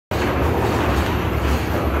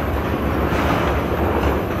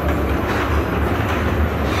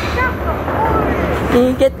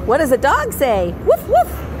What does a dog say? Woof, woof.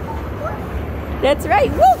 That's right.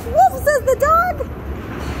 Woof, woof, says the dog.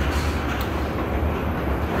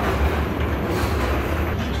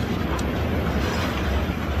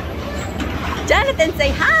 Jonathan, say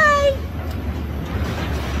hi.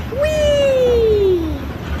 Whee!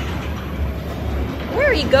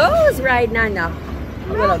 There he goes, riding on the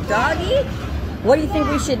little doggy. What do you think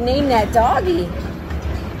we should name that doggy?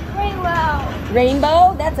 Rainbow.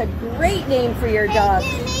 Rainbow? That's a great name for your dog.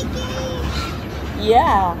 Mickey.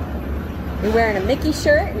 Yeah. You're wearing a Mickey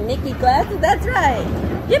shirt and Mickey glasses? That's right.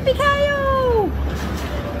 Yippee-ki-yo!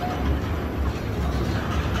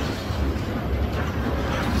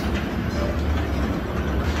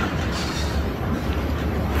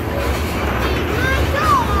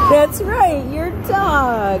 That's right, your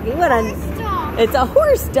dog. What a dog. It's a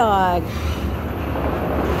horse dog.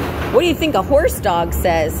 What do you think a horse dog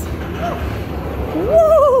says?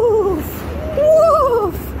 Woof!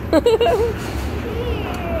 Woof!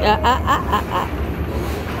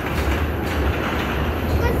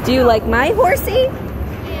 Do you like my horsey?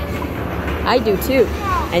 Yeah. I do too.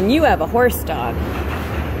 And you have a horse dog.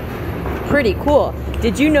 Pretty cool.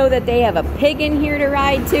 Did you know that they have a pig in here to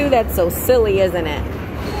ride too? That's so silly, isn't it?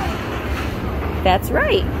 That's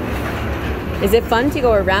right. Is it fun to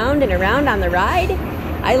go around and around on the ride?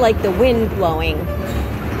 I like the wind blowing.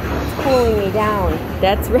 It's cooling me down.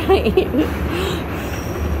 That's right.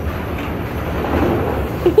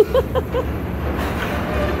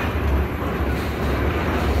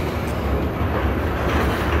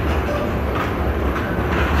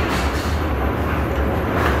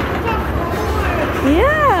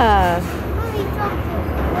 Yeah.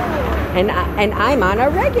 And I'm on a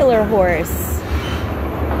regular horse.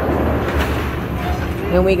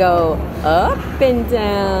 And we go up and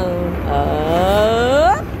down,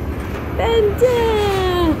 up and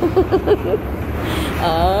down,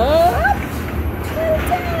 up and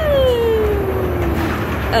down,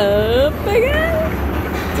 up again,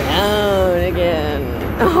 down again.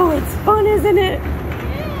 Oh, it's fun, isn't it?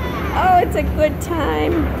 Oh, it's a good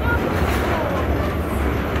time.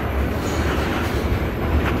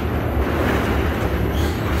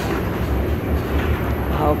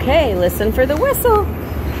 Okay, listen for the whistle.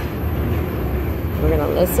 We're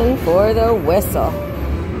gonna listen for the whistle.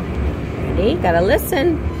 Ready? Gotta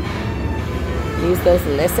listen. Use those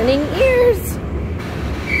listening ears.